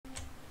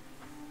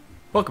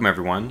Welcome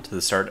everyone to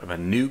the start of a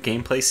new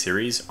gameplay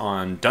series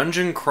on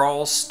Dungeon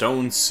Crawl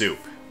Stone Stoup.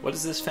 What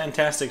is this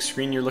fantastic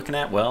screen you're looking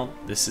at? Well,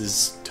 this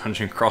is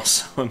Dungeon Crawl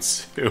Stone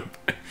Stoup.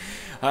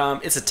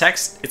 It's a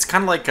text, it's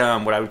kind of like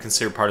what I would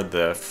consider part of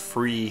the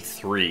free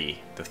three.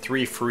 The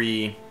three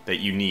free that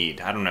you need.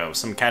 I don't know,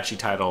 some catchy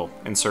title,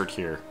 insert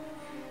here.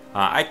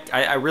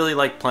 I really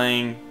like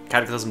playing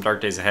Cataclysm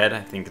Dark Days Ahead. I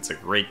think it's a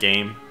great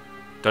game.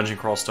 Dungeon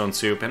Crawl Stone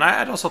Stoup, and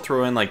I'd also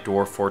throw in like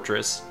Dwarf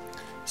Fortress.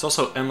 There's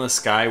also Endless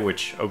Sky,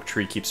 which Oak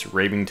Tree keeps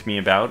raving to me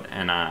about,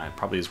 and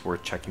probably is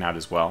worth checking out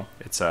as well.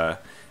 It's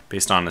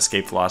based on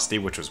Escape Velocity,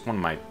 which was one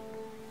of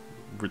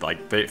my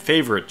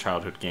favorite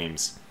childhood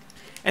games.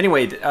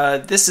 Anyway,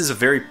 this is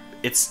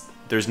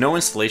there's no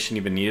installation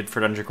even needed for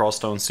Dungeon Crawl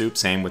Stone Stoup.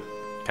 Same with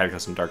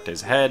Cataclysm Dark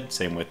Days Ahead.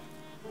 Same with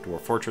Dwarf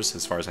Fortress,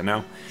 as far as I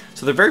know.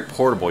 So they're very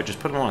portable. You just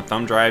put them on a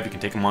thumb drive. You can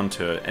take them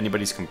onto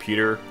anybody's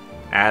computer,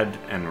 add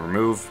and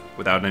remove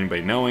without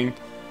anybody knowing.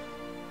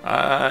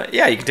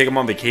 Yeah, you can take them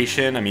on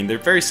vacation. I mean, they're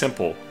very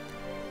simple.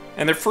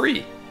 And they're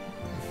free.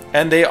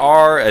 And they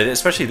are,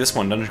 especially this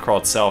one, Dungeon Crawl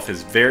itself,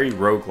 is very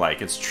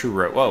roguelike. It's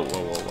true whoa.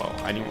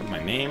 I didn't want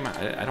my name.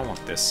 I don't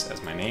want this as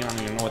my name. I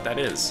don't even know what that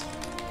is.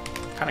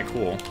 Kind of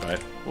cool,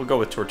 but we'll go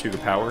with Tortuga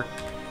Power.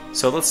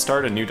 So let's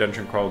start a new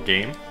Dungeon Crawl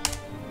game.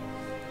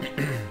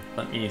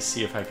 Let me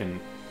see if I can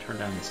turn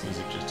down this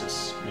music just a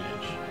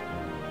smidge.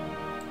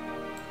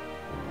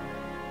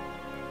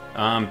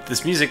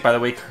 This music, by the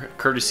way,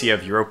 courtesy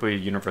of Europa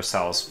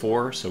Universalis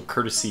 4, so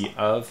courtesy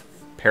of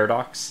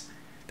Paradox.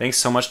 Thanks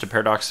so much to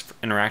Paradox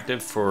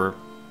Interactive for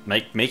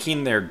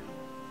making their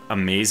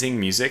amazing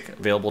music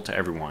available to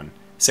everyone.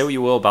 Say what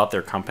you will about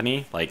their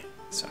company,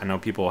 so I know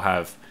people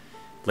have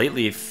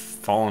lately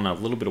fallen a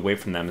little bit away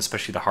from them,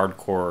 especially the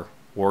hardcore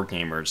war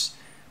gamers,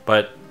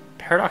 but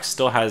Paradox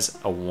still has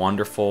a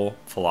wonderful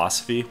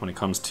philosophy when it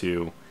comes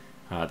to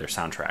their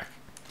soundtrack.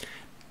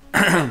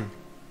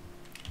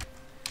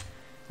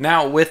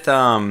 Now, with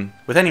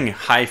any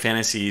high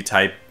fantasy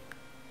type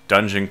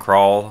dungeon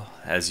crawl,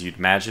 as you'd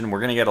imagine, we're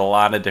going to get a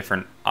lot of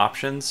different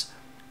options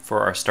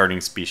for our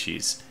starting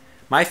species.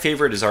 My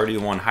favorite is already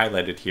the one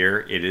highlighted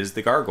here. It is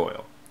the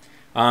Gargoyle.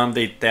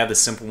 They have the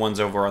simple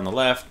ones over on the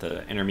left,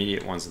 the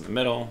intermediate ones in the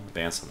middle,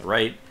 advanced on the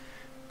right.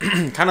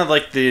 Kind of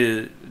like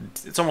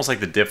it's almost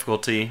like the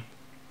difficulty.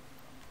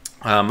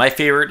 My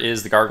favorite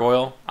is the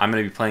Gargoyle. I'm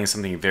going to be playing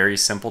something very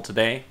simple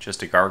today,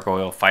 just a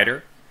Gargoyle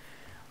Fighter.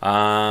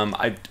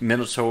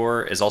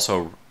 Minotaur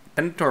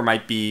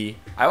might be...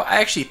 I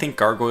actually think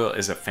Gargoyle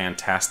is a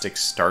fantastic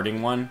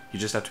starting one. You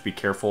just have to be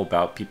careful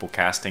about people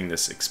casting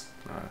this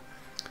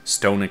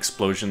stone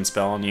explosion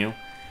spell on you.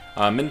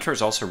 Minotaur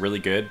is also really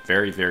good.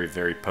 Very, very,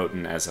 very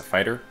potent as a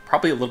fighter.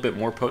 Probably a little bit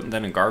more potent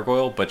than a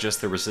Gargoyle, but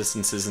just the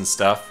resistances and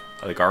stuff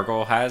the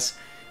Gargoyle has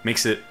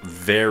makes it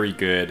very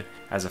good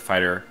as a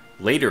fighter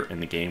later in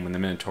the game when the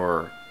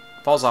Minotaur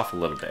falls off a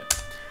little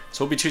bit.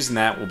 So we'll be choosing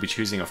that. We'll be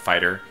choosing a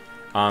fighter.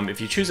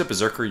 If you choose a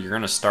Berserker, you're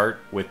going to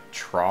start with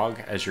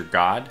Trog as your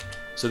god.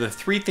 So the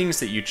three things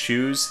that you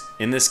choose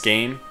in this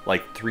game,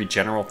 like three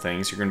general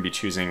things, you're going to be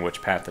choosing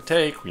which path to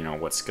take,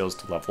 what skills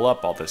to level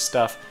up, all this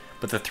stuff.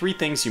 But the three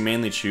things you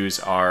mainly choose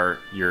are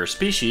your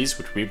species,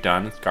 which we've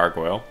done,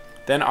 Gargoyle,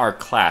 then our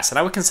class. And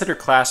I would consider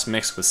class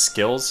mixed with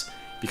skills,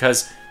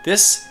 because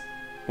this,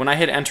 when I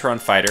hit enter on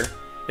fighter,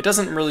 it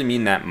doesn't really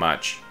mean that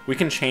much. We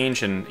can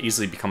change and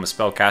easily become a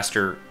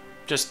spellcaster.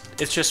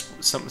 It's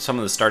just some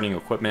of the starting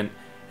equipment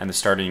and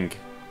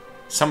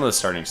some of the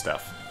starting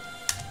stuff.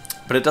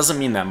 But it doesn't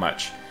mean that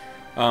much.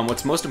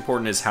 What's most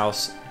important is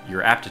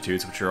your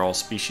aptitudes, which are all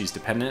species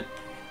dependent,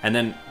 and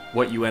then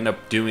what you end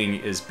up doing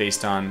is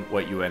based on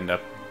what you end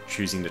up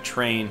choosing to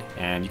train,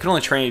 and you can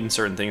only train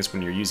certain things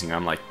when you're using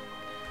them. Like,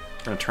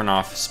 we're going to turn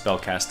off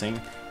spellcasting.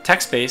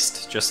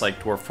 Text-based, just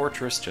like Dwarf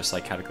Fortress, just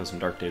like Cataclysm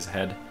Dark Days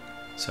Ahead.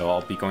 So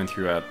I'll be going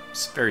through a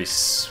very,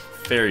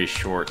 very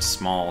short,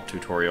 small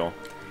tutorial.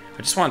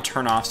 I just want to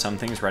turn off some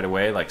things right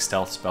away, like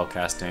stealth,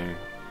 spellcasting,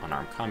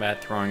 unarmed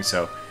combat, throwing.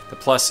 So the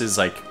plus is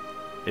it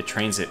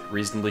trains it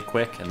reasonably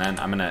quick, and then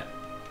I'm going to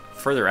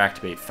further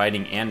activate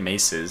fighting and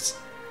maces.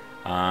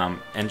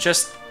 And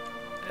just,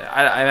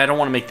 I don't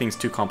want to make things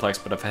too complex,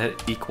 but if I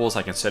hit equals,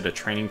 I can set a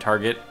training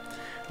target.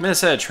 I'm going to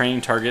set a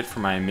training target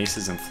for my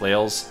maces and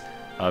flails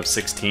of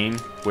 16,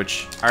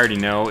 which I already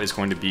know is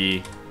going to be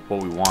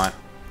what we want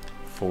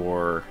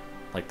for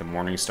like the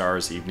morning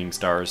stars, evening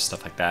stars,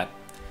 stuff like that.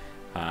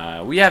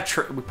 We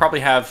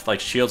probably have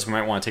like shields we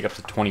might want to take up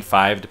to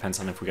 25, depends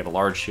on if we get a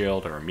large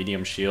shield or a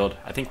medium shield.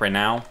 I think right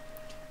now,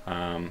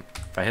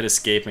 if I hit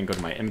escape and go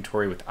to my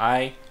inventory with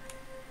I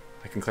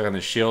can click on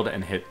the shield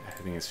and hit, I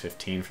think it's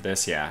 15 for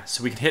this, yeah.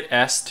 So we can hit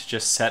S to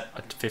just set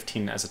a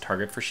 15 as a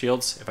target for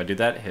shields. If I do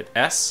that, hit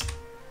S.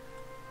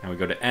 Now we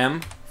go to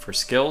M for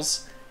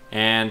skills,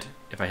 and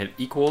if I hit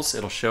equals,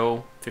 it'll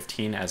show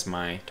 15 as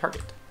my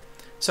target.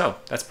 So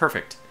that's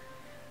perfect.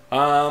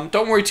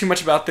 Don't worry too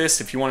much about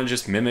this if you want to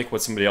just mimic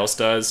what somebody else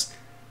does,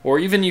 or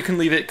even you can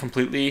leave it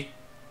completely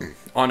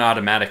on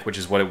automatic, which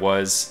is what it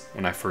was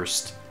when I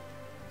first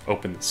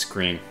opened the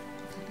screen.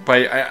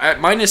 But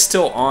mine is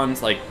still on,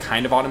 like,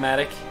 kind of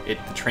automatic.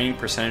 The training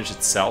percentage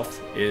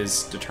itself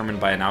is determined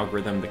by an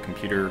algorithm the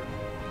computer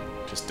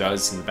just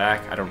does in the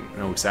back. I don't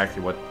know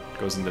exactly what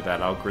goes into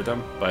that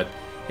algorithm, but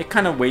it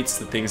kind of weights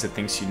the things it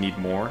thinks you need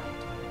more.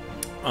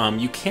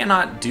 You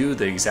cannot do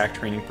the exact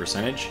training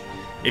percentage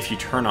if you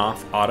turn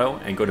off auto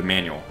and go to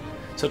manual.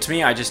 So to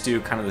me, I just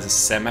do kind of this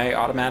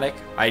semi-automatic.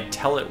 I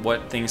tell it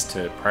what things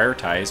to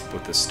prioritize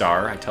with the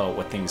star. I tell it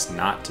what things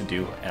not to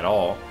do at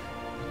all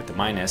with the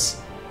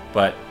minus.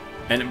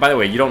 And by the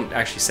way, you don't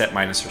actually set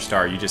minus or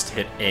star. You just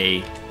hit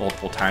A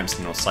multiple times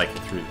and it'll cycle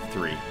through the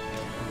 3.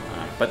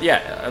 But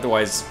yeah,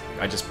 otherwise,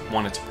 I just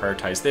wanted to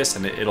prioritize this,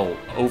 and it'll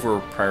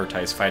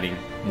over-prioritize fighting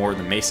more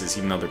than maces,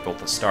 even though they're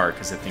both a star,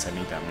 because it thinks I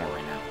need that more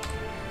right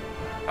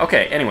now.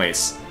 Okay,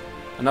 anyways,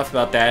 enough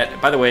about that.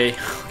 By the way,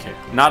 okay,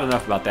 not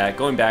enough about that.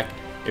 Going back,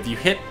 if you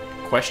hit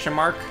question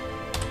mark,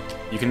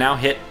 you can now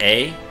hit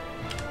A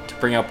to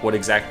bring up what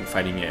exactly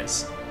fighting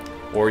is.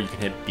 Or you can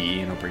hit B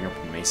and it'll bring up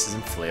what maces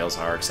and flails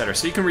are, etc.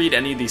 So you can read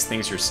any of these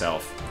things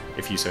yourself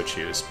if you so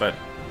choose, but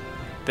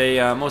they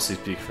mostly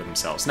speak for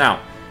themselves. Now,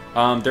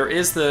 there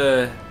is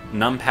the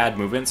numpad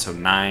movement, so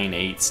 9,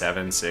 8,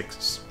 7,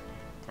 6,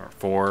 or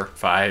 4,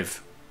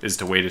 5 is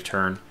the way to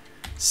turn,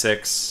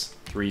 6,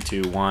 3,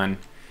 2, 1.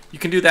 You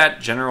can do that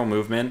general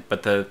movement,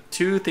 but the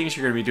two things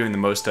you're going to be doing the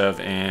most of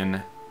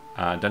in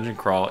Dungeon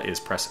Crawl is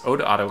press O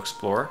to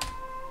auto-explore,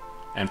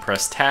 and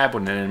press tab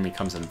when an enemy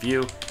comes in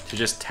view to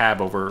just tab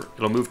over.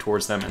 It'll move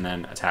towards them and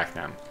then attack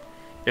them.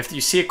 If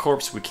you see a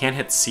corpse, we can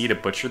hit C to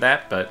butcher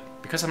that, but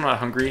because I'm not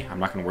hungry, I'm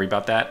not going to worry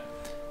about that.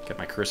 Get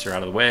my cursor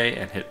out of the way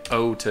and hit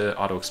O to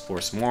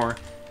auto-explore some more.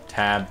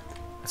 Tab.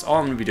 That's all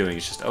I'm going to be doing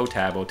is just O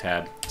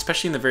tab,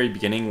 especially in the very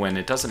beginning when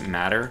it doesn't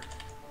matter.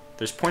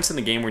 There's points in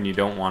the game when you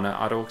don't want to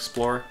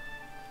auto-explore.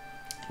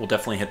 We'll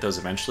definitely hit those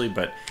eventually,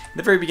 but in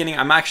the very beginning,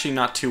 I'm actually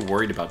not too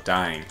worried about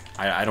dying.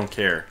 I don't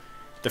care.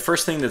 The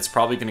first thing that's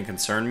probably going to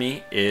concern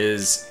me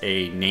is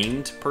a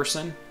named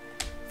person.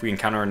 If we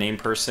encounter a named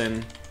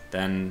person,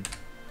 then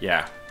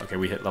yeah. Okay,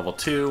 we hit level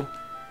 2.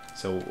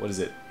 So what is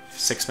it?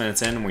 6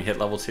 minutes in and we hit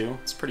level 2.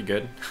 It's pretty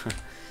good.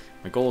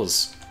 My goal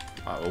is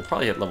we'll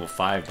probably hit level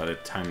 5 by the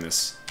time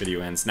this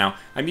video ends. Now,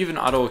 I'm even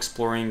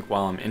auto-exploring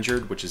while I'm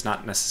injured, which is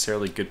not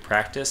necessarily good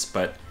practice,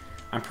 but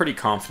I'm pretty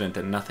confident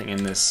that nothing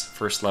in this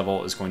first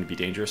level is going to be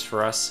dangerous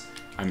for us.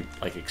 I'm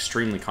like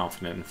extremely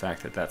confident, in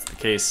fact, that that's the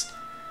case.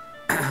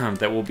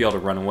 That we'll be able to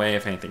run away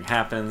if anything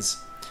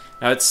happens.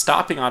 Now it's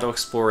stopping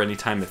auto-explore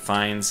anytime it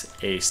finds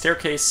a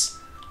staircase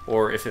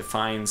or if it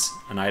finds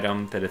an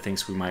item that it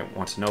thinks we might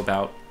want to know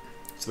about.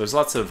 So there's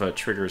lots of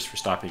triggers for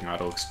stopping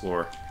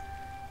auto-explore.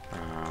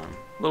 A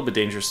little bit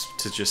dangerous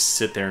to just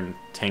sit there and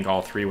tank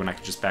all 3 when I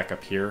can just back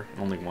up here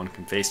and only one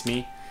can face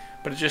me,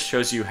 but it just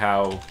shows you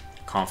how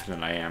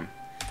confident I am.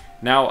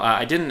 Now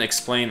I didn't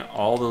explain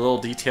all the little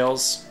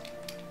details.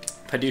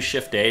 If I do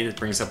Shift A, that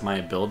brings up my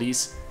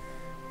abilities.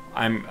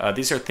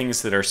 These are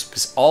things that are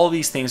all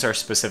these things are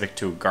specific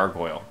to a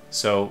gargoyle.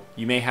 So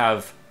you may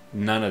have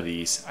none of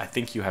these. I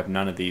think you have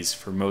none of these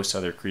for most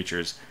other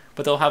creatures,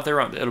 but they'll have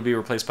their own. It'll be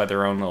replaced by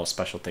their own little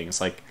special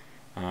things. Like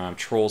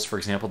trolls, for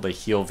example, they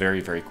heal very,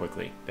 very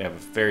quickly. They have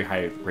a very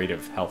high rate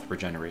of health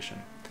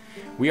regeneration.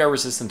 We are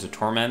resistant to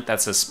torment.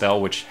 That's a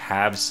spell which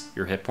halves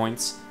your hit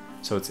points,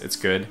 so it's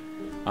good.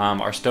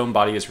 Our stone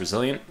body is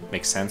resilient.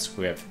 Makes sense.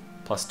 We have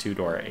 +2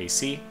 to our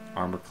AC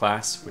armor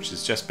class, which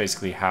is just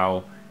basically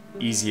how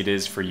easy it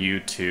is for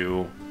you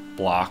to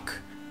block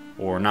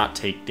or not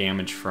take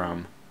damage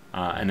from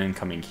an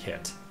incoming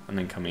hit.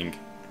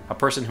 A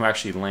person who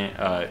actually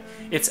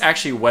it's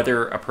actually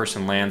whether a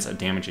person lands a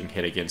damaging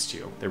hit against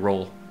you. They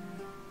roll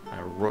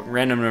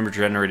random number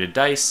generated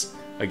dice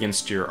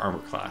against your armor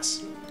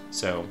class.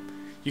 So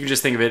you can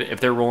just think of it,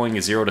 if they're rolling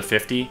a 0 to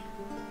 50,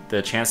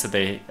 the chance that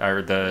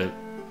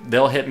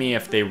they'll hit me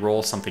if they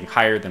roll something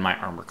higher than my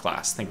armor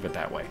class. Think of it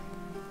that way.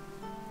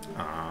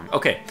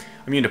 Okay.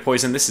 Immune to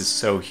poison. This is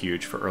so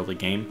huge for early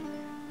game.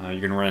 You're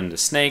going to run into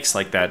snakes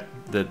like that.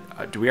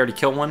 Do we already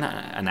kill one?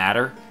 An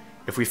adder?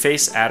 If we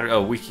face adder...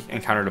 Oh, we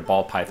encountered a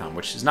ball python,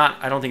 which is not...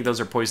 I don't think those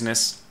are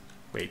poisonous.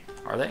 Wait,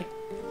 are they?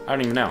 I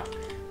don't even know.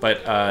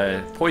 But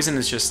poison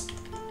is just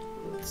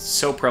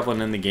so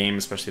prevalent in the game,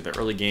 especially the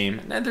early game.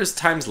 And there's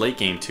times late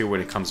game, too,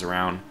 when it comes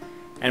around.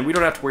 And we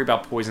don't have to worry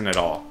about poison at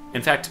all.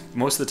 In fact,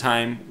 most of the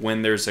time,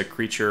 when there's a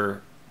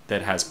creature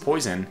that has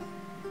poison,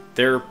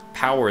 their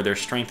power, their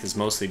strength is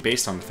mostly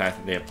based on the fact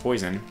that they have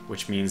poison,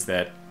 which means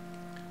that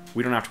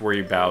we don't have to worry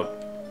about...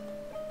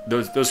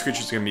 Those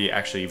creatures are going to be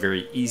actually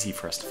very easy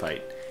for us to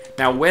fight.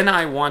 Now, when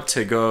I want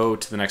to go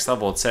to the next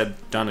level, it said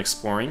done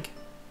exploring.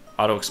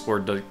 Auto-explore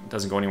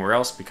doesn't go anywhere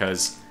else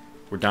because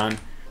we're done.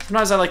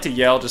 Sometimes I like to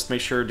yell just to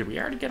make sure, did we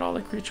already get all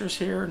the creatures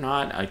here or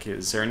not? Like,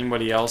 is there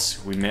anybody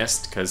else we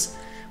missed? Because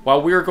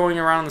while we were going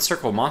around in the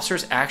circle,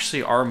 monsters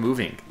actually are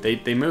moving.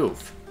 They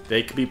move.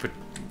 They could be...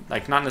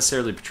 like, not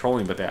necessarily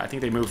patrolling, but I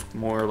think they move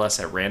more or less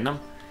at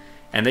random.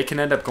 And they can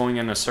end up going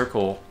in a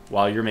circle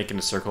while you're making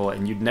a circle,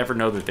 and you'd never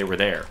know that they were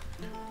there.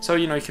 So,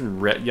 you know, you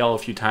can yell a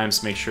few times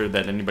to make sure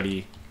that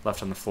anybody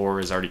left on the floor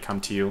has already come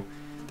to you.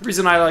 The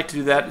reason I like to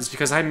do that is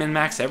because I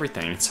min-max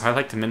everything. So I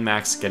like to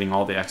min-max getting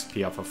all the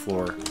XP off a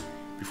floor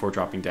before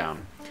dropping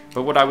down.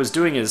 But what I was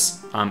doing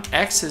is,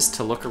 X is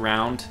to look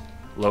around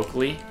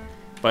locally,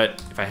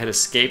 but if I hit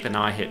escape and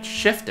now I hit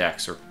Shift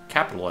X or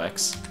capital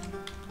X,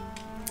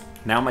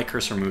 now my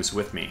cursor moves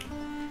with me.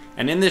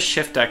 And in this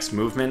Shift X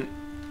movement,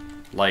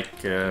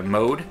 like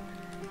mode,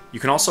 you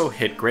can also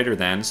hit greater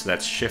than, so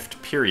that's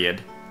Shift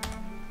period,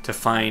 to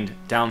find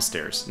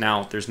downstairs.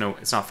 Now,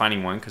 it's not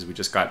finding one because we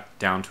just got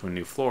down to a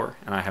new floor,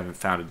 and I haven't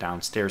found a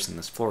downstairs in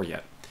this floor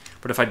yet.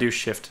 But if I do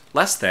Shift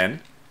less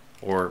than,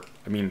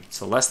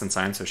 so less than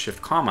sign, so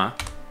Shift comma,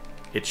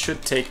 it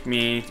should take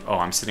me, oh,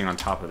 I'm sitting on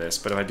top of this,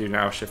 but if I do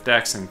now Shift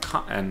X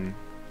and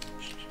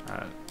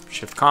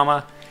Shift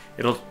comma,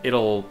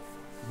 it'll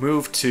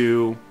move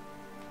to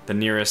the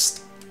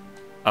nearest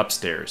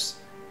upstairs.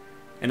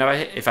 And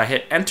if I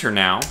hit enter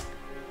now,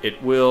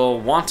 it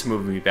will want to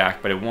move me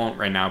back, but it won't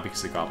right now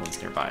because the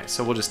goblin's nearby.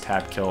 So we'll just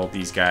tab kill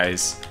these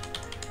guys.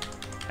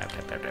 Tab,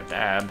 tab, tab, tab,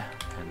 tab.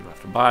 And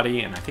left a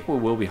body, and I think we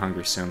will be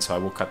hungry soon, so I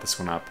will cut this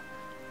one up.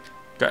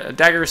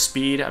 Dagger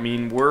speed, I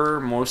mean, we're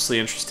mostly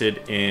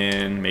interested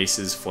in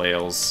maces,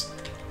 flails.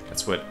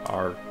 That's what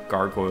our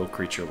gargoyle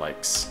creature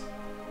likes.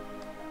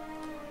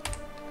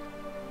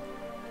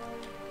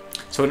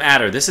 So an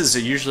adder, this is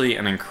usually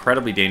an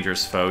incredibly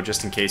dangerous foe,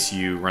 just in case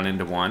you run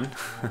into one.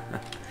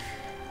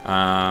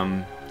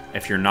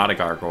 If you're not a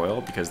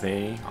gargoyle, because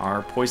they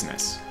are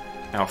poisonous.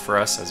 Now for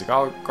us as a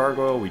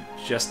gargoyle, we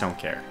just don't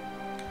care.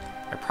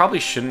 I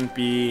probably shouldn't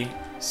be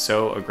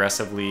so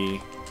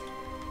aggressively...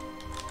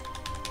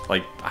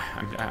 Like,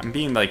 I'm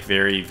being like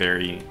very,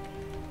 very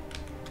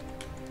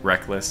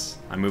reckless.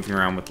 I'm moving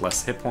around with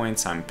less hit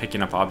points. I'm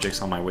picking up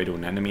objects on my way to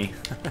an enemy.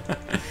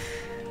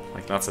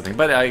 Like lots of things.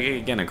 But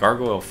again, a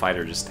Gargoyle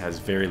Fighter just has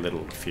very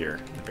little to fear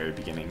at the very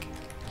beginning.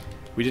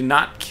 We did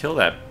not kill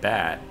that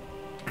bat.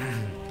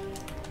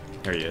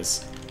 There he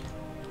is.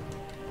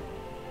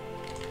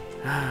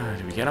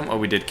 Did we get him? Oh,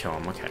 we did kill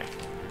him. Okay.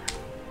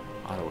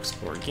 Auto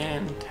explore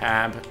again.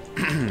 Tab.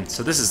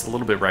 So this is a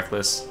little bit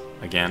reckless.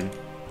 Again,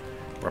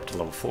 we're up to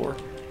level 4.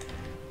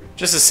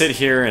 Just to sit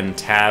here and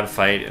tab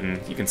fight,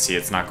 and you can see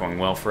it's not going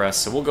well for us.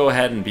 So we'll go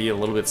ahead and be a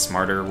little bit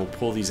smarter. We'll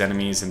pull these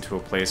enemies into a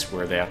place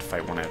where they have to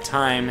fight one at a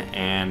time,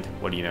 and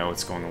what do you know,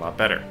 it's going a lot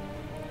better.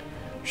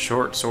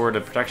 Short sword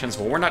of protections.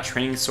 Well, we're not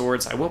training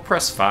swords. I will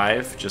press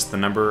 5, just the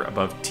number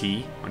above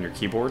T on your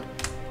keyboard,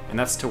 and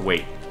that's to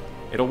wait.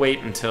 It'll wait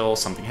until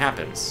something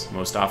happens.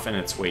 Most often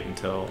it's wait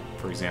until,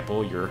 for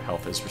example, your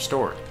health is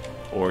restored,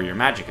 or your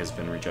magic has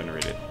been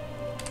regenerated.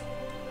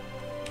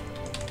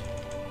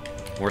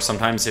 Or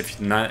sometimes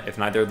if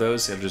neither of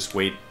those, it'll just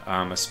wait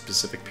a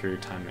specific period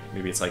of time.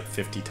 Maybe it's like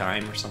 50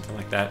 time or something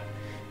like that.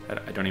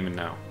 I don't even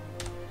know.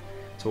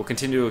 So we'll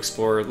continue to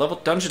explore.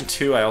 Dungeon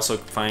 2 I also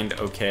find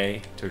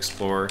okay to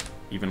explore,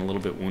 even a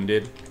little bit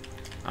wounded.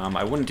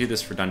 I wouldn't do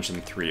this for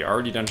Dungeon 3.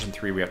 Already Dungeon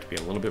 3 we have to be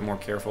a little bit more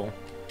careful.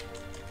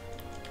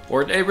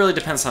 Or it really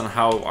depends on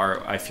how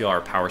I feel our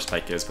power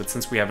spike is, but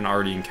since we haven't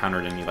already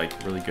encountered any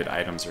like really good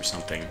items or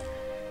something,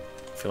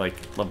 I feel like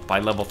by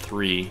level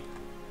 3,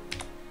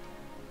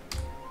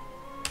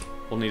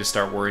 we'll need to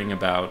start worrying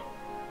about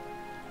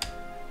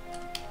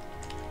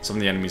some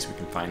of the enemies we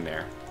can find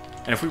there.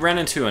 And if we ran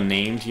into a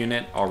named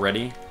unit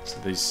already, so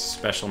these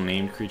special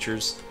named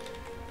creatures,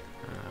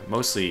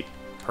 mostly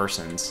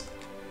persons,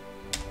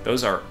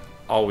 those are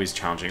always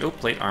challenging. Oh,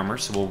 plate armor,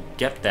 so we'll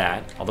get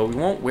that, although we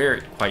won't wear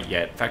it quite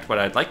yet. In fact, what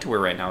I'd like to wear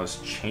right now is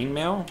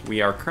chainmail.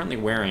 We are currently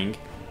wearing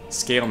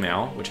scale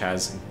mail, which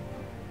has an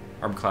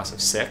armor class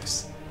of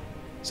 6.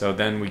 So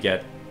then we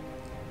get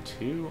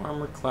 2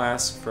 armor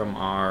class from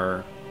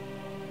our...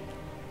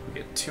 We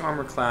get 2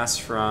 armor class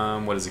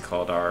from, what is it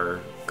called, our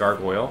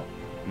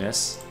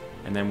gargoyle-ness.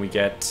 And then we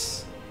get,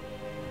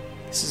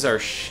 this is our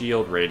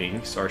shield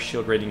rating. So our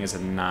shield rating is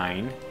a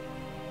 9.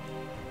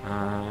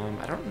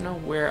 I don't know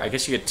where, I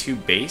guess you get 2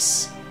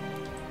 base.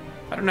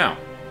 I don't know,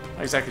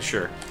 not exactly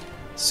sure.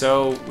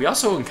 So we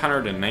also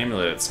encountered an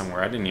amulet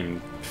somewhere.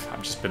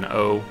 I've just been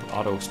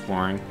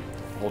auto-exploring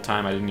the whole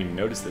time. I didn't even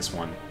notice this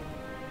one.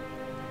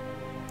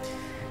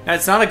 Now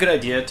it's not a good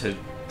idea to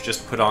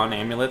just put on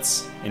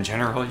amulets. In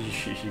general,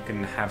 you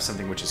can have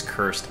something which is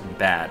cursed and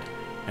bad,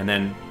 and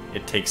then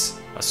it takes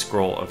a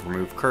scroll of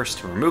remove curse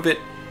to remove it.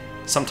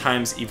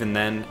 Sometimes even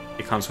then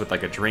it comes with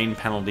like a drain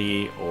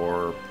penalty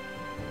or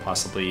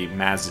possibly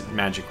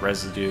magic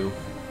residue,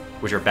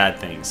 which are bad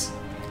things.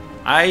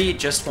 I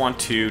just want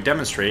to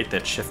demonstrate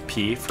that Shift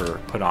P for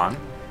put on,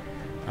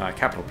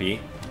 capital P,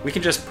 we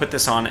can just put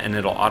this on and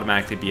it'll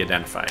automatically be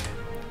identified.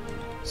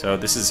 So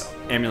this is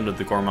Amulet of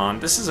the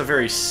Gourmand. This is a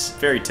very,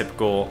 very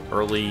typical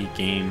early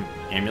game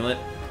amulet.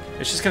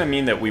 It's just going to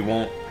mean that we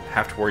won't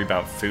have to worry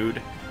about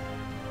food.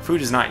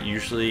 Food is not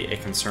usually a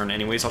concern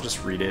anyways. I'll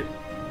just read it.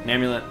 An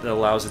amulet that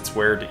allows its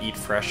wearer to eat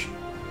fresh,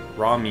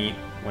 raw meat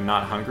when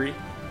not hungry.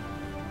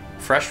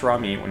 Fresh raw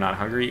meat when not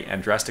hungry,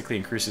 and drastically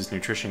increases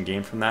nutrition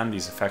gained from them.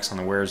 These effects on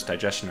the wearer's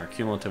digestion are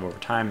cumulative over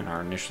time and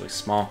are initially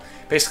small.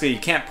 Basically, you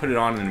can't put it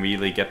on and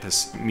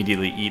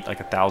immediately eat like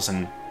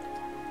 1,000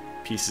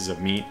 pieces of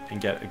meat and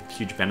get a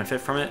huge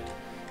benefit from it.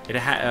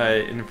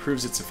 It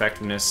improves its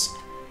effectiveness.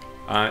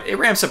 It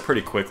ramps up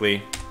pretty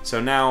quickly. So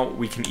now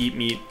we can eat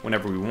meat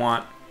whenever we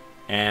want.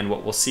 And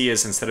what we'll see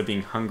is instead of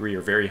being hungry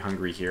or very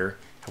hungry here,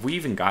 have we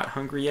even got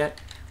hungry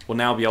yet? We'll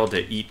now be able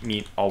to eat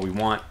meat all we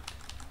want.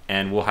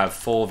 And we'll have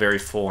full, very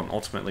full, and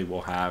ultimately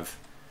we'll have,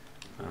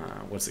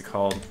 what's it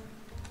called?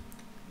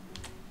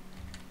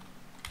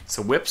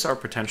 So whips are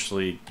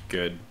potentially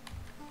good.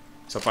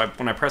 So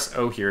when I press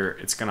O here,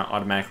 it's going to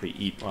automatically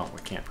eat. Well,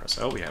 we can't press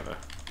O. We have a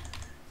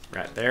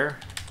rat there.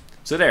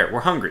 So there,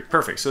 we're hungry.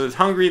 Perfect. So it's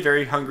hungry,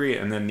 very hungry,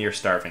 and then near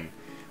starving.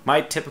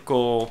 My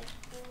typical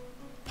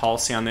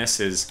policy on this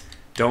is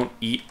don't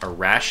eat a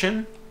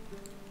ration.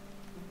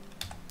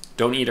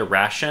 Don't eat a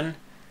ration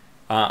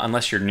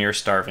unless you're near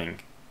starving.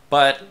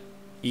 But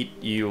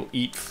you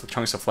eat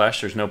chunks of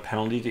flesh. There's no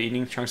penalty to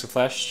eating chunks of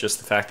flesh. Just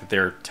the fact that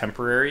they're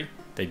temporary.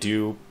 They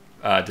do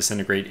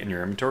disintegrate in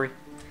your inventory.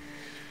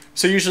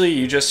 So usually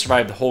you just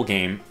survive the whole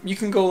game. You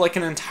can go like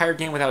an entire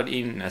game without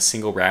eating a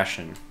single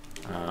ration.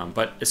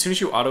 But as soon as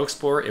you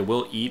auto-explore, it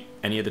will eat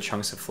any of the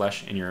chunks of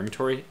flesh in your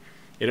inventory.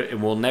 It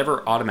will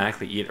never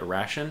automatically eat a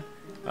ration,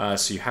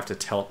 so you have to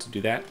tell it to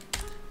do that.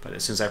 But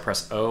as soon as I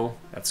press O,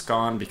 that's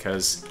gone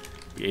because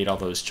we ate all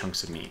those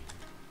chunks of meat.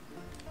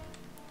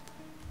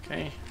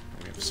 Okay,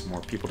 we have some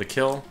more people to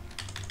kill.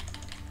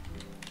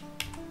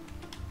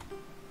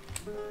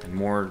 And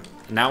more.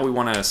 Now we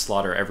want to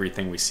slaughter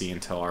everything we see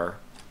until our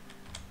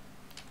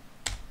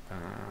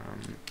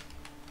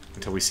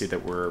until we see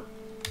that we're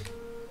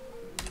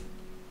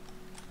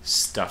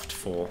stuffed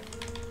full.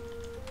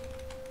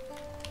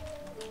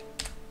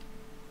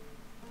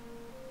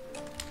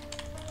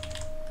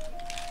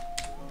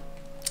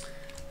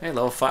 Hey,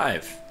 level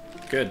 5.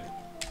 Good.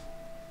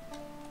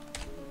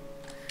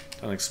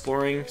 Done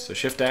exploring, so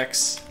Shift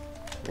X.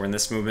 We're in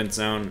this movement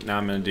zone. Now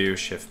I'm going to do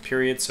Shift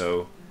period,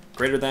 so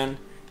greater than.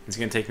 It's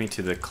going to take me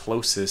to the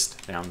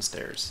closest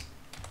downstairs.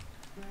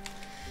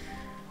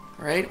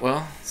 Alright,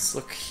 well, let's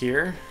look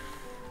here.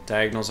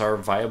 Diagonals are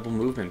viable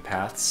movement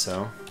paths,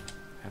 so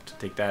I have to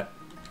take that,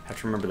 have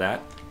to remember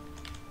that.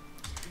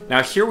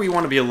 Now here we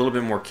want to be a little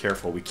bit more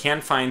careful. We can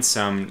find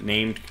some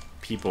named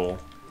people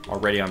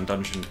already on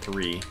Dungeon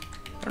 3.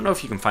 I don't know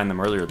if you can find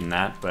them earlier than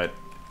that, but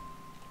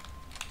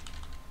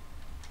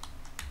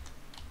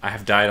I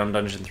have died on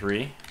Dungeon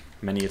 3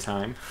 many a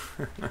time.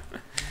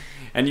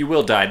 And you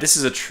will die. This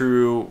is a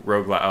true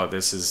roguelike. Oh,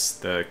 this is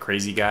the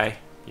crazy guy.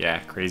 Yeah,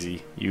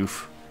 crazy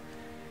youth.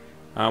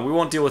 We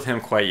won't deal with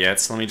him quite yet,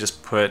 so let me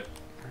just put,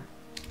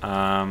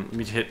 let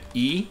me hit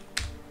E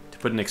to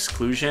put an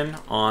exclusion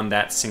on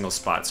that single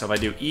spot. So if I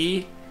do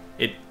E,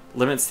 it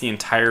limits the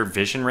entire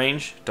vision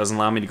range. Doesn't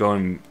allow me to go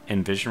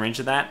in vision range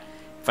of that.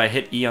 If I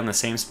hit E on the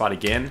same spot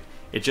again,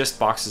 it just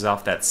boxes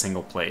off that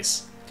single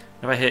place.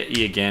 If I hit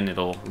E again,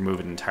 it'll remove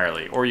it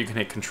entirely. Or you can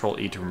hit Control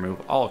E to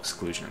remove all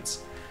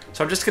exclusions.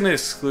 So I'm just going to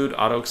exclude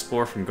Auto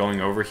Explore from going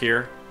over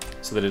here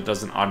so that it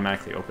doesn't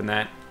automatically open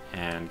that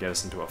and get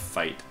us into a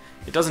fight.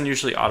 It doesn't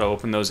usually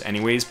auto-open those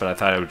anyways, but I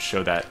thought I would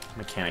show that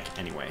mechanic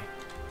anyway.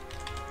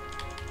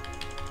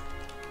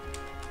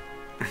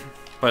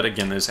 But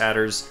again, those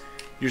adders,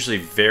 usually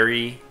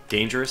very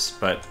dangerous,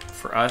 but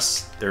for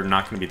us, they're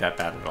not going to be that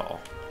bad at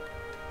all.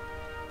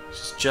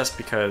 It's just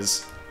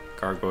because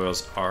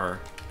gargoyles are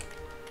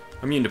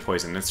immune to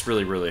poison. It's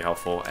really, really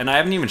helpful. And I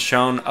haven't even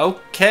shown,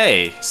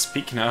 okay,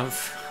 speaking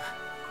of,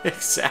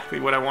 exactly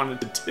what I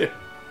wanted to do.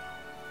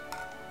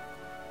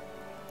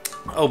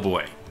 Oh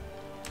boy.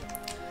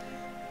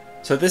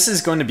 So this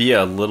is going to be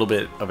a little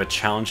bit of a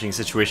challenging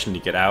situation to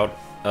get out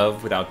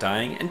of without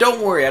dying. And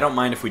don't worry, I don't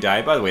mind if we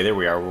die. By the way, there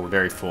we are. We're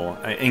very full.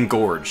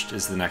 Engorged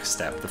is the next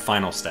step, the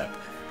final step.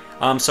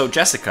 So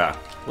Jessica,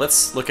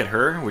 let's look at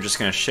her. We're just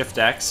going to Shift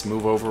X,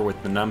 move over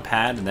with the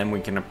numpad, and then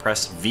we can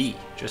press V.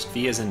 Just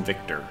V as in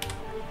Victor.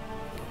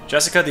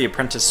 Jessica, the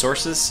apprentice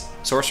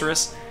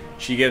sorceress.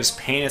 She gives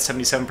pain at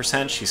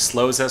 77%. She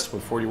slows us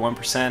with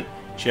 41%.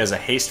 She has a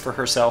haste for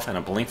herself and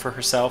a blink for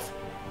herself.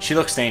 She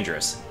looks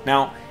dangerous.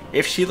 Now,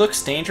 if she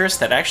looks dangerous,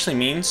 that actually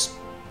means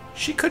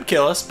she could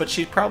kill us, but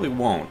she probably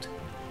won't.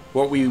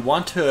 What we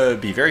want to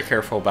be very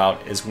careful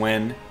about is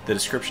when the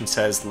description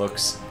says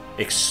looks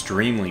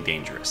extremely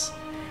dangerous.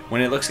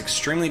 When it looks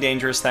extremely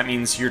dangerous, that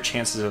means your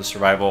chances of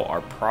survival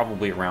are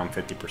probably around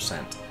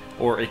 50%.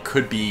 Or it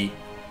could be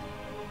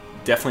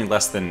definitely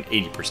less than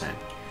 80%.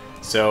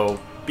 So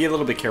be a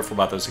little bit careful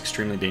about those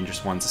extremely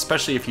dangerous ones,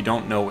 especially if you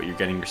don't know what you're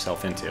getting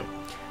yourself into.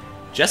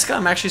 Jessica,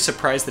 I'm actually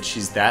surprised that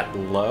she's that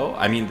low.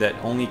 I mean, that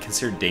only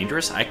considered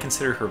dangerous. I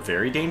consider her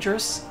very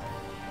dangerous.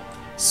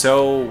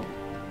 So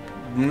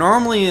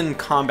normally in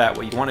combat,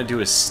 what you want to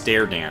do is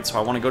stair dance. So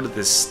I want to go to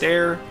this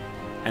stair,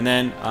 and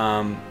then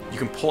you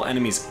can pull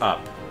enemies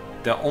up.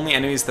 The only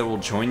enemies that will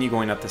join you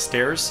going up the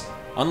stairs,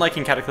 unlike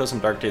in Cataclysm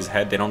Dark Days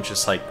Ahead, they don't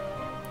just like...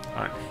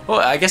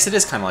 well, I guess it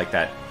is kind of like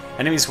that.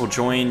 Enemies will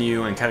join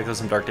you in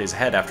Cataclysm Dark Days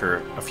Ahead after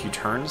a few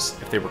turns,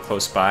 if they were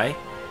close by.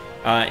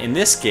 In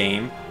this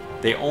game,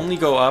 they only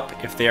go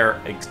up if they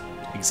are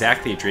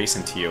exactly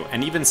adjacent to you.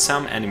 And even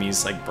some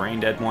enemies, like brain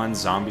dead ones,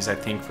 zombies I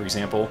think, for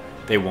example,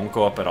 they won't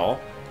go up at all.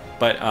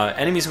 But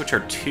enemies which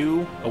are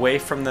 2 away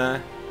from the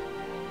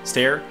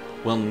stair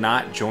will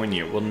not join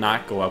you, will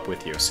not go up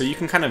with you. So you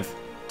can kind of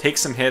take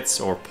some hits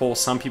or pull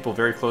some people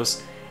very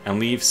close and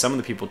leave some of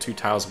the people 2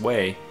 tiles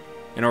away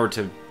in order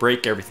to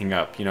break everything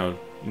up,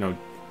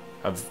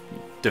 of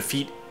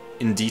defeat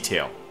in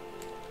detail.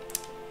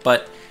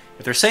 But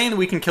if they're saying that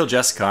we can kill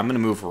Jessica, I'm going to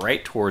move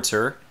right towards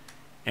her,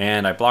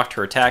 and I blocked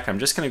her attack. I'm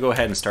just going to go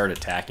ahead and start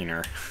attacking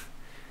her.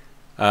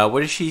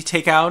 What did she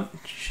take out?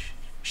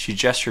 She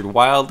gestured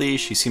wildly.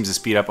 She seems to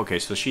speed up. Okay,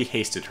 so she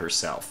hasted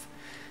herself.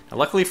 Now,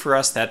 luckily for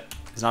us, that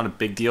is not a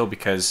big deal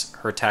because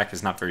her attack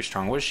is not very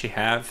strong. What does she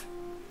have?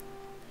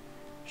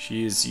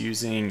 She is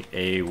using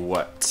a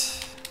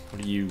what?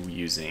 What are you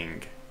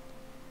using?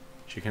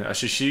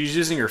 She's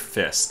using her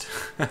fist.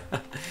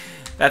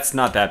 That's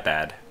not that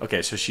bad.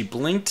 Okay, so she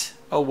blinked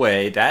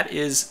away. That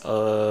is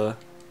a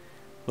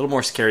little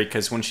more scary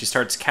because when she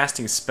starts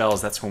casting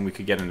spells, that's when we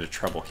could get into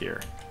trouble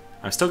here.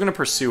 I'm still going to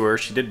pursue her.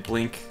 She did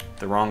blink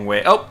the wrong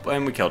way. Oh,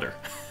 and we killed her.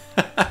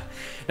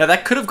 Now,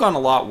 that could have gone a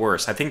lot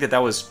worse. I think that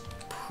was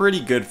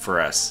pretty good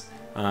for us.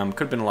 Could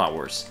have been a lot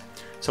worse.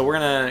 So we're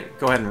going to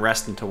go ahead and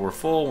rest until we're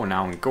full. We're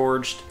now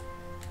engorged.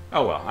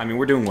 Oh, well. I mean,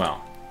 we're doing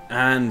well.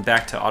 And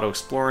back to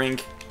auto-exploring.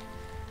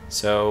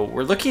 So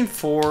we're looking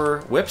for...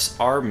 Whips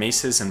are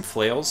maces and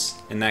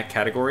flails in that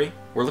category.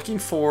 We're looking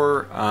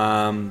for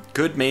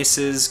good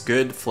maces,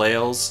 good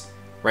flails.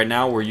 Right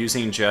now, we're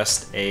using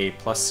just a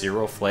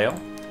 +0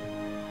 flail.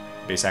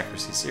 Base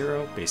accuracy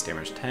 0, base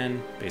damage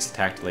 10, base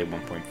attack delay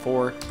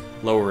 1.4.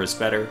 Lower is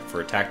better for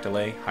attack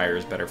delay, higher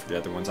is better for the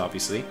other ones,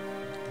 obviously.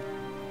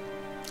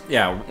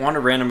 Yeah,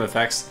 wanted random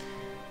effects.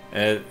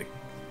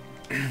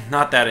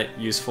 Not that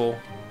useful,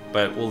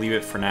 but we'll leave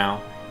it for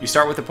now. You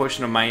start with the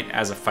Potion of Might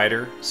as a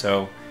fighter,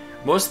 so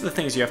most of the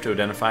things you have to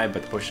identify,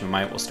 but the Potion of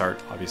Might will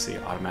start, obviously,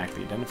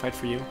 automatically identified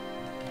for you.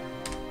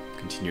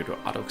 Continue to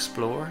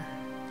auto-explore.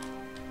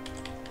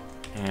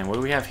 And what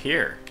do we have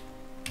here?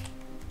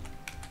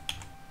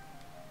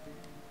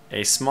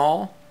 A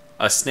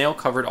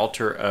snail-covered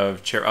altar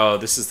of chair. Oh,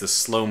 this is the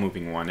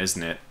slow-moving one,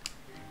 isn't it?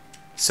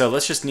 So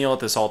let's just kneel at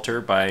this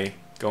altar by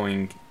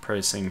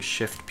pressing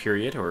Shift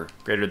period or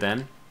greater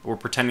than. We're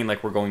pretending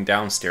like we're going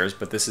downstairs,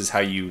 but this is how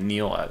you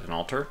kneel at an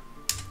altar.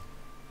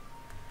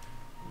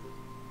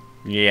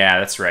 Yeah,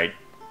 that's right.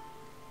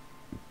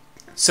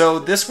 So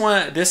this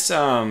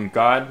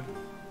god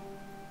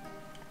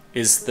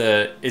is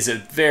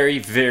a very,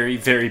 very,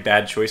 very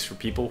bad choice for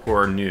people who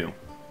are new.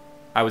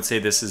 I would say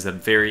this is a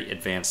very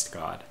advanced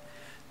god.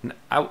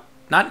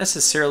 Not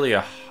necessarily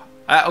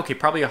okay,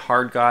 probably a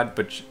hard god,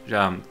 but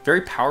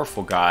very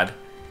powerful god.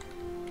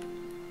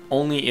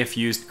 Only if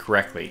used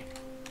correctly.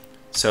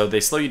 So they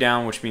slow you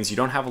down, which means you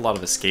don't have a lot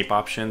of escape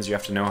options. You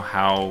have to know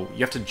you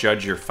have to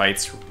judge your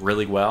fights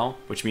really well,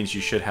 which means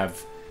you should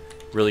have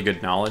really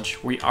good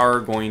knowledge. We are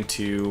going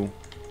to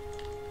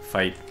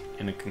fight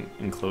in an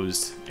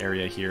enclosed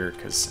area here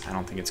because I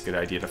don't think it's a good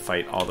idea to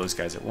fight all those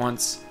guys at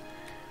once.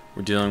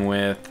 We're dealing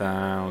with,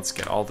 let's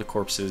get all the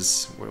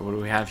corpses. What do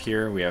we have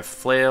here? We have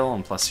flail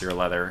and +0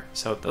 leather.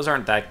 So those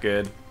aren't that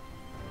good.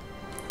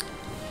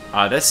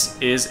 This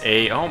is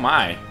oh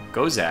my,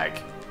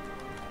 Gozag.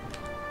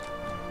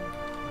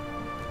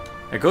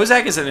 Now,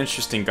 Gozag is an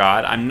interesting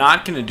god. I'm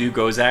not going to do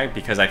Gozag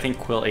because I think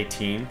Quill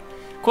 18.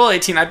 Quill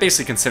 18, I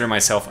basically consider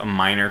myself a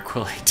minor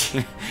Quill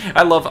 18.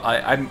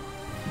 I'm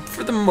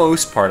for the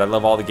most part, I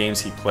love all the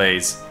games he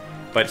plays.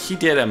 But he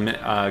did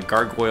a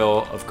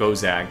Gargoyle of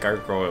Gozag,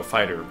 Gargoyle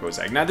Fighter of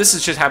Gozag. Now this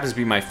just happens to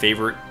be my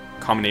favorite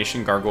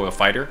combination, Gargoyle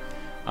Fighter.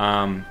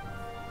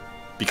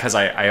 Because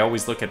I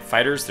always look at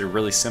fighters, they're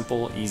really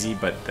simple, easy,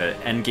 but the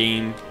end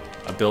game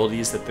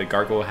abilities that the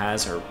Gargoyle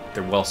has,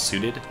 they're well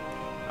suited.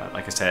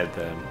 Like I said,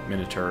 the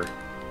Minotaur,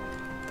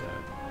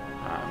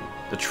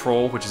 the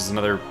Troll, which is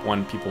another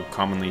one people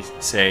commonly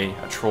say,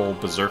 a Troll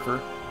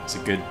Berserker, is a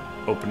good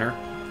opener.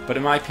 But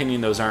in my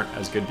opinion, those aren't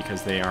as good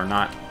because they are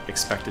not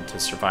expected to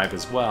survive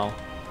as well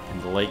in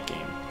the late game.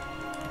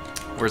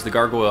 Whereas the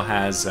Gargoyle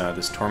has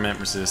this Torment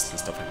resist and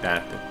stuff like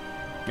that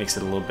makes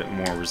it a little bit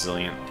more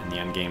resilient in the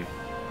end game.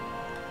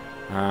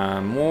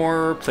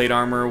 More plate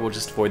armor, we'll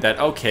just avoid that.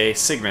 Okay,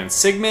 Sigmund.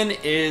 Sigmund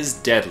is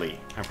deadly.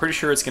 I'm pretty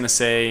sure it's going to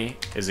say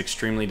is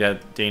extremely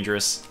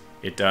dangerous.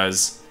 It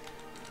does.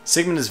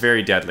 Sigmund is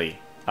very deadly.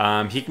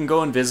 He can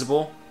go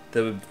invisible.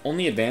 The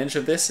only advantage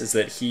of this is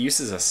that he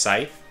uses a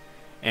scythe,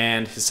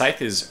 and his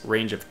scythe is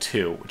range of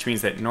 2, which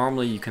means that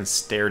normally you can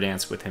stair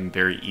dance with him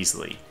very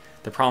easily.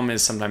 The problem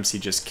is sometimes he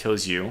just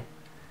kills you.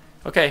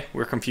 Okay,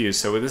 we're confused.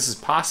 So this is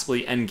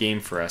possibly end game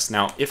for us.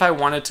 Now, if I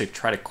wanted to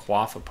try to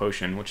quaff a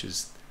potion, which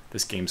is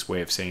this game's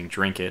way of saying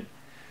drink it,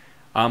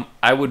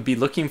 I would be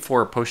looking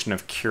for a potion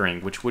of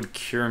curing, which would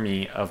cure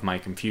me of my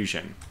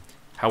confusion.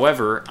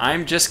 However,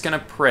 I'm just going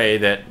to pray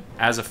that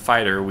as a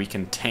fighter we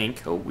can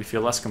tank. Oh, we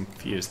feel less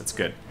confused. That's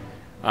good.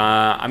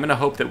 I'm going to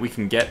hope that we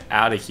can get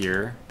out of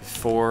here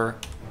before,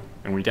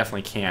 and we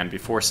definitely can,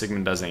 before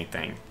Sigmund does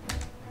anything.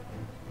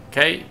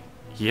 Okay,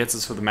 he hits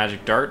us with a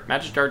magic dart.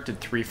 Magic dart did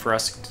 3 for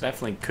us.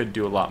 Definitely could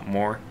do a lot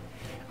more.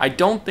 I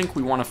don't think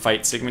we want to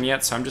fight Sigmund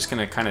yet, so I'm just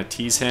going to kind of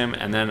tease him,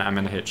 and then I'm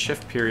going to hit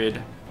shift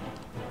period.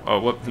 Oh,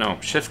 whoop, no,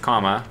 shift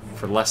comma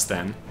for less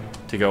than.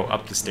 to go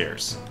up the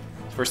stairs.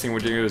 First thing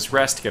we'll do is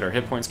rest to get our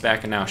hit points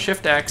back, and now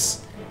Shift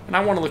X. And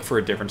I want to look for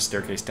a different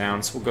staircase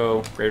down, so we'll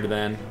go greater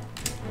than.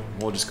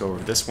 We'll just go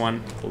over this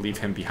one. We'll leave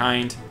him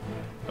behind.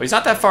 Oh, he's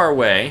not that far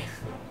away.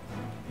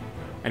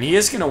 And he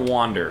is going to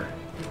wander.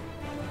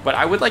 But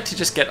I would like to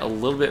just get a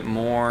little bit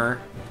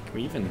more. Can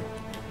we even...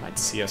 might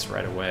see us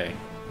right away.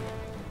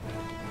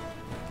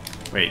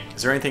 Wait,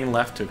 is there anything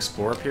left to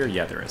explore up here?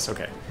 Yeah, there is.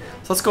 Okay.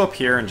 So let's go up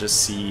here and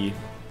just see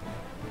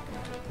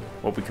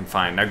what we can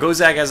find. Now,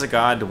 Gozag as a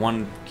god, the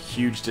one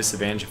huge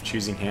disadvantage of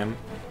choosing him.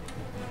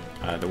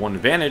 The one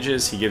advantage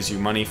is he gives you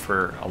money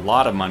for a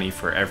lot of money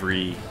for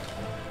every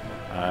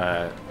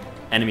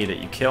enemy that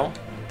you kill.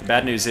 The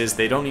bad news is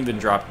they don't even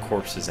drop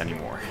corpses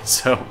anymore.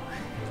 So,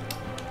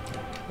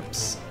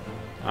 oops.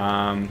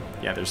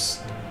 Yeah, there's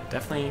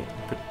definitely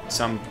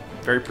some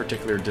very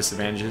particular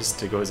disadvantages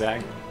to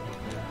Gozag.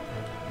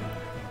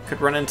 Could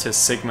run into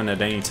Sigmund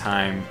at any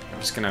time. I'm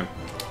just gonna...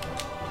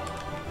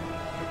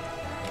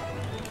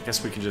 I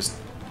guess we can just...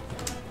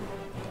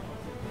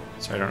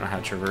 So I don't know how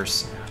to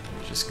traverse.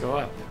 Just go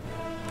up.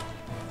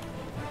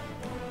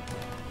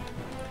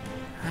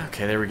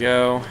 Okay, there we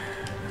go.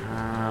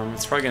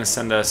 It's probably going to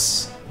send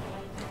us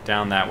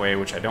down that way,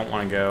 which I don't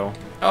want to go.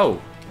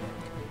 Oh!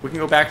 We can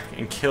go back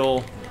and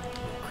kill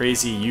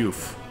Crazy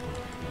Youth.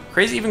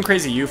 Even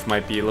Crazy Youth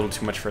might be a little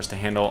too much for us to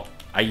handle.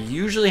 I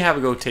usually have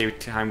a go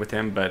time with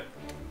him, but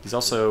he's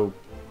also...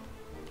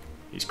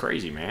 he's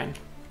crazy, man.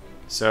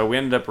 So we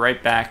ended up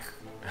right back.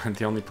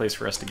 The only place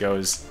for us to go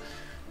is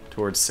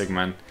towards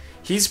Sigmund.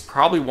 He's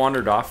probably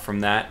wandered off from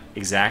that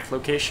exact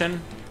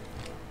location.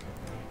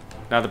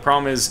 Now the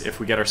problem is if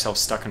we get ourselves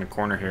stuck in a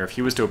corner here, if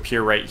he was to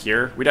appear right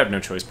here, we'd have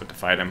no choice but to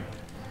fight him.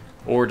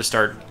 Or to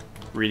start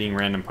reading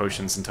random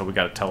potions until we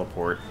got a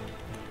teleport.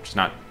 Which is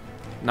not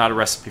a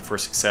recipe for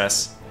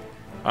success.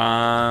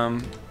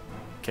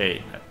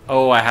 Okay.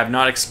 Oh, I have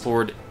not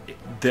explored...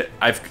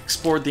 I've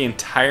explored the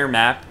entire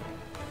map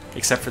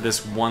except for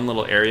this one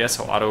little area,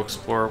 so auto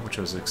explore, which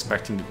I was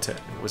expecting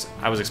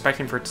I was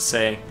expecting for it to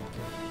say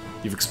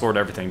you've explored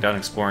everything, done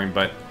exploring,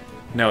 but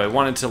no, it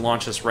wanted to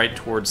launch us right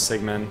towards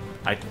Sigmund.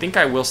 I think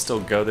I will still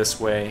go this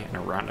way in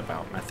a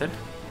roundabout method.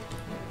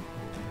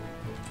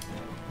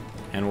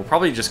 And we'll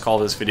probably just call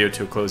this video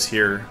to a close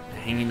here,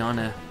 hanging on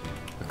a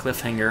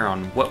cliffhanger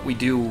on what we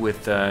do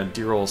with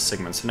dear old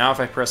Sigmund. So now if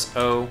I press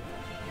O,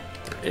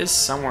 there is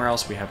somewhere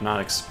else we have not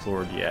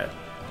explored yet.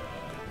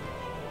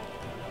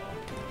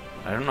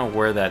 I don't know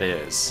where that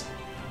is.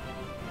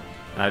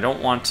 And I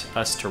don't want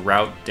us to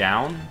route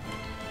down.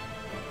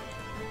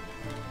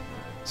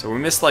 So we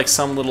missed like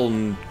some little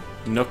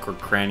nook or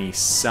cranny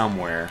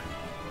somewhere.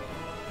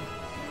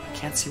 I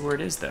can't see where it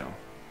is though.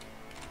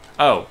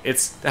 Oh,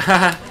 it's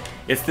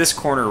it's this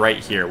corner right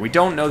here. We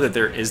don't know that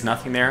there is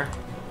nothing there.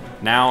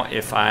 Now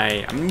if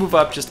I'm gonna move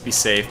up just to be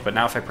safe, but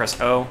now if I press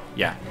O,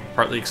 yeah,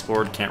 partly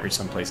explored, can't reach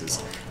some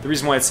places. The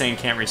reason why it's saying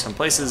can't reach some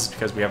places is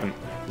because we haven't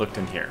looked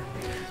in here.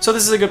 So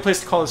this is a good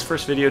place to call this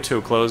first video to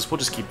a close. We'll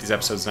just keep these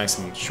episodes nice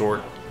and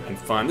short and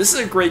fun. This is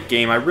a great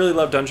game. I really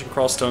love Dungeon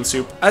Crawl Stone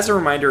Stoup. As a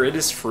reminder, it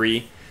is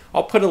free.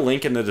 I'll put a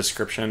link in the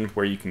description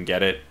where you can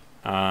get it.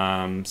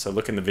 So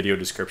look in the video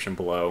description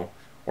below,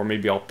 or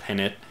maybe I'll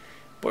pin it.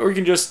 But we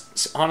can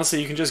just,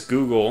 honestly, you can just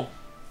Google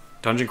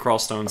Dungeon Crawl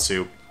Stone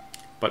Stoup.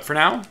 But for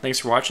now, thanks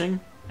for watching,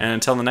 and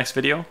until the next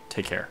video,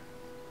 take care.